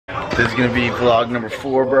This is gonna be vlog number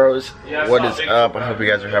 4, bros. What is up? I hope you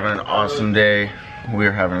guys are having an awesome day.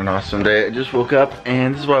 We're having an awesome day. I just woke up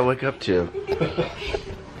and this is what I wake up to.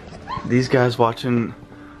 These guys watching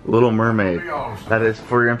Little Mermaid. That is,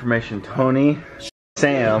 for your information, Tony,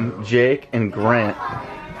 Sam, Jake, and Grant.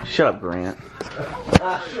 Shut up, Grant.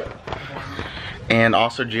 And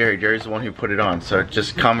also Jerry. Jerry's the one who put it on. So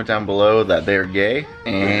just comment down below that they're gay.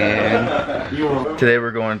 And today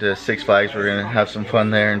we're going to Six Flags. We're gonna have some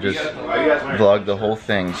fun there and just vlog the whole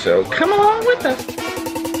thing. So come along with us.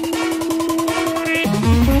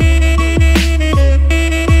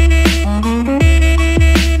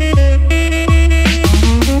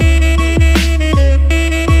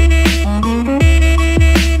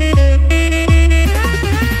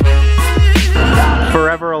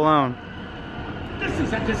 Forever alone.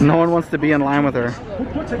 No one wants to be in line with her.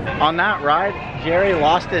 On that ride, Jerry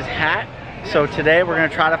lost his hat. So today we're gonna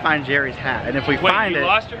try to find Jerry's hat. And if we find it,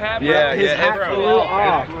 lost your hat? Yeah, his hat flew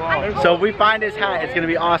off. So if we find his hat, it's gonna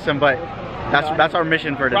be awesome. But that's our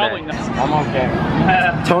mission for today. Probably not. I'm okay.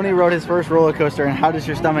 Tony rode his first roller coaster, and how does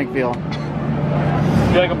your stomach feel? Feel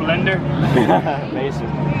like a blender? Basically.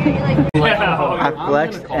 I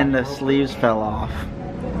flexed and the sleeves fell off.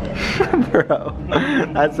 Bro,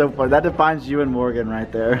 that's so funny. That defines you and Morgan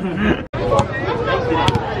right there.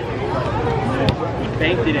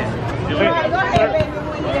 Banked it in.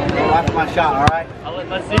 Watch my shot, alright?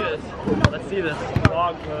 Let's see this. Let's see this.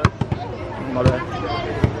 Vlog post.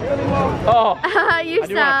 Oh, you I do want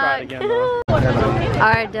to try it again, though.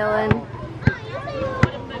 Alright, Dylan.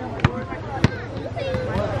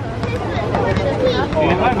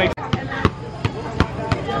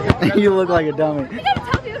 You look like a dummy. You gotta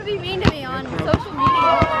tell people to be mean to me on social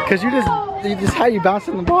media. Cause you just how you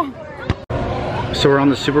bouncing the ball. So we're on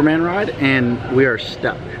the Superman ride and we are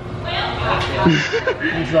stuck.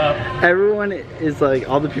 What's up? Everyone is like,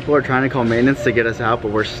 all the people are trying to call maintenance to get us out,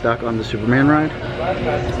 but we're stuck on the Superman ride.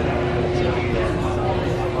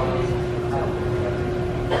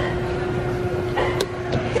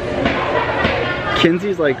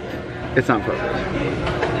 Kinsey's like, it's not focused.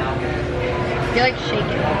 You're like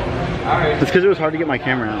shaking. It's because it was hard to get my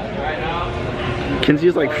camera out.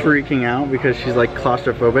 Kinsey's like freaking out because she's like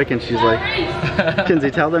claustrophobic and she's like,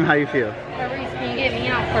 Kinsey, tell them how you feel. Tyrese, can you get me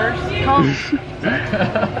out first? Come on.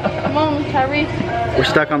 Come on, Tyrese. We're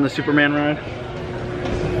stuck on the Superman ride.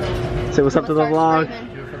 Say what's up to the vlog.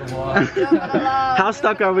 How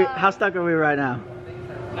stuck are we right now?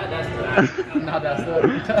 Not that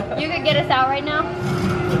stuff. You could get us out right now?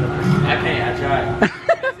 I can't, I tried.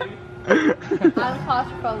 I'm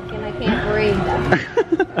claustrophobic and I can't breathe.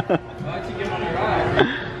 Why'd you get on the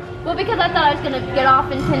ride? Well, because I thought I was gonna get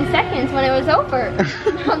off in 10 seconds when it was over.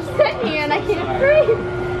 I'm sitting here and I can't breathe.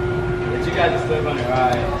 But you guys just live on the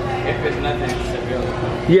ride. If it's nothing, it's really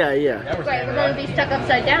fun. Yeah, yeah. Right, we're gonna be stuck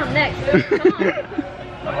upside down next. Come on.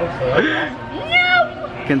 I hope so. No!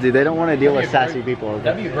 Kinsey, they don't want to deal with sassy people.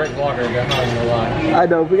 That'd be a great vlogger, I'm not even gonna lie. I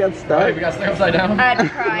know, we got stuck. Right, we got stuck upside down. I had to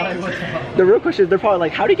cry. The real question is, they're probably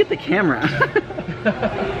like, how do you get the camera?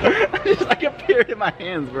 I just like appeared in my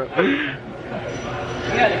hands, bro. You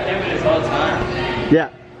got the camera this whole time? Yeah.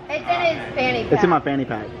 It's in his fanny pack. It's in my fanny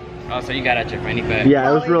pack. Oh, so you got out your fanny pack? Yeah,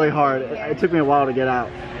 it was really hard. It took me a while to get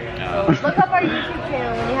out. Look up our YouTube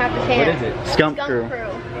channel when you have the chance. What is it? Skunk Crew.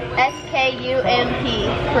 S-K-U-M-P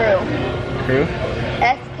Crew. Who?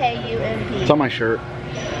 S-K-U-M-P. It's on my shirt.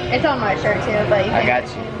 It's on my shirt too, but you I can't.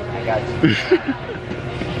 got you. I got you.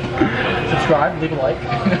 Subscribe, leave a like.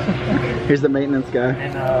 Here's the maintenance guy.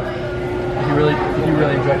 And did you really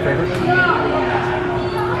enjoy favorites?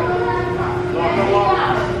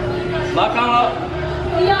 Lock on up.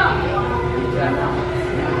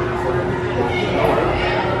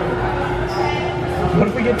 What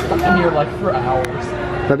if we get stuck in here like for hours?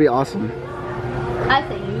 That'd be awesome. I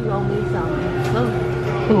say you owe me some.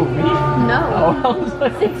 Who, me? No. Oh, I was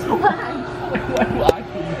like, Six Flags.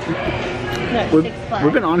 No, Six Flags.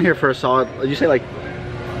 We've been on here for a solid, did you say like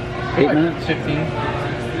 8 minutes? 15.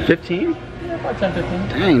 15? Yeah, about 10, 15.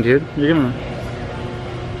 Dang, dude. You're gonna...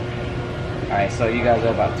 Alright, so you guys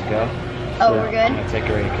are about to go. Oh, we're I'm good? gonna take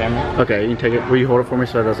away your camera. Okay, you can take it. Will you hold it for me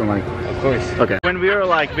so it doesn't like... Of course. Okay. When we were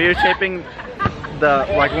like videotaping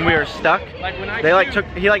when we were stuck, they like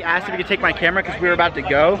he like asked if he could take my camera because we were about to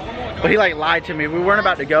go, but he like lied to me. We weren't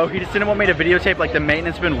about to go. He just didn't want me to videotape like the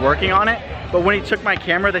maintenance been working on it. But when he took my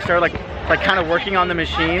camera, they started like kind of working on the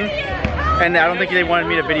machine, and I don't think they wanted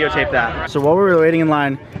me to videotape that. So while we were waiting in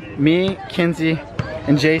line, me, Kinsey,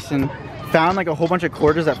 and Jason found like a whole bunch of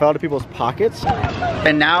quarters that fell out of people's pockets.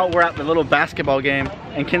 And now we're at the little basketball game,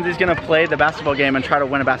 and Kinsey's gonna play the basketball game and try to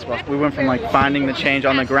win a basketball. We went from like finding the change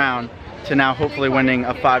on the ground to now hopefully winning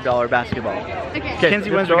a $5 basketball. Okay.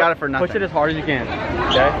 Kinsey wins, we got it for nothing. Push it as hard as you can,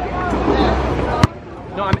 okay?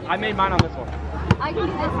 No, I made mine on this one. I can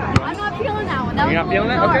do this one. I'm not feeling that one. You're not feeling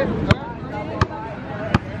that? Okay.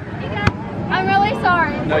 I'm really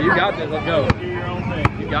sorry. No, you got this. Let's go.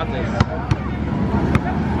 You got this.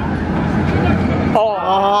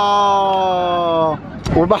 Oh,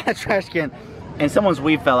 we're by a trash can, and someone's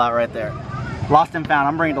weave fell out right there. Lost and found.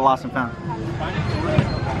 I'm bringing it to Lost and Found.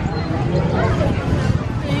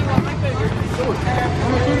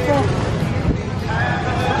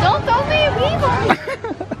 Don't throw me a weave on me.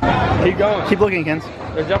 Keep going. Keep looking, Kens.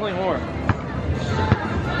 There's definitely more.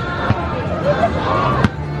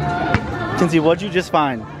 Kinsey, what'd you just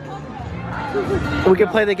find? We can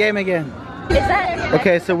play the game again. Is that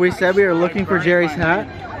Okay, so we said we were looking for Jerry's hat.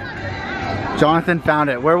 Jonathan found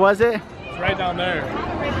it. Where was it? It's right down there.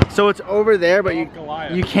 So it's over there, but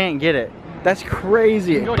you can't get it. That's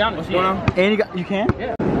crazy. You can go down and see it. And you can?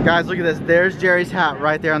 Yeah. Guys, look at this. There's Jerry's hat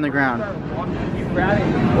right there on the ground.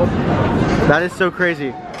 That is so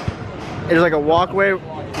crazy. There's like a walkway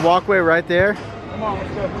right there. Come on,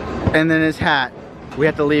 let's go. And then his hat. We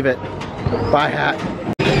have to leave it. Bye, hat.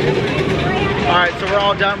 All right, so we're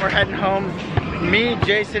all done. We're heading home. Me,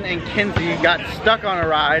 Jason, and Kinsey got stuck on a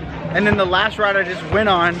ride. And then the last ride I just went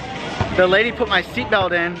on, the lady put my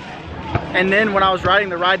seatbelt in. And then when I was riding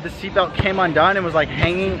the ride, the seatbelt came undone and was like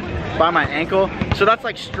hanging by my ankle. So that's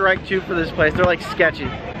like strike 2 for this place. They're like sketchy.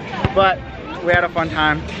 But we had a fun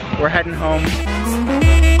time. We're heading home.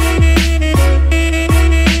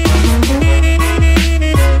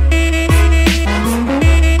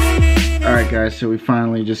 Alright guys, so we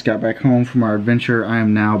finally just got back home from our adventure. I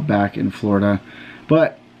am now back in Florida.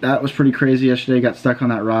 But that was pretty crazy yesterday. Got stuck on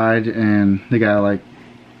that ride and the guy like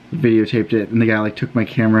videotaped it, and the guy like took my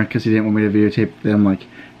camera because he didn't want me to videotape them like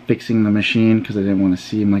fixing the machine because I didn't want to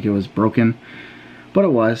see him like it was broken. But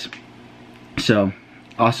it was. So,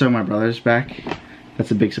 also my brother's back.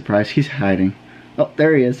 That's a big surprise. He's hiding. Oh,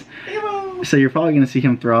 there he is. So you're probably going to see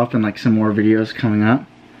him throw up in like some more videos coming up.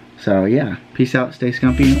 So yeah, peace out, stay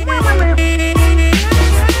scumpy.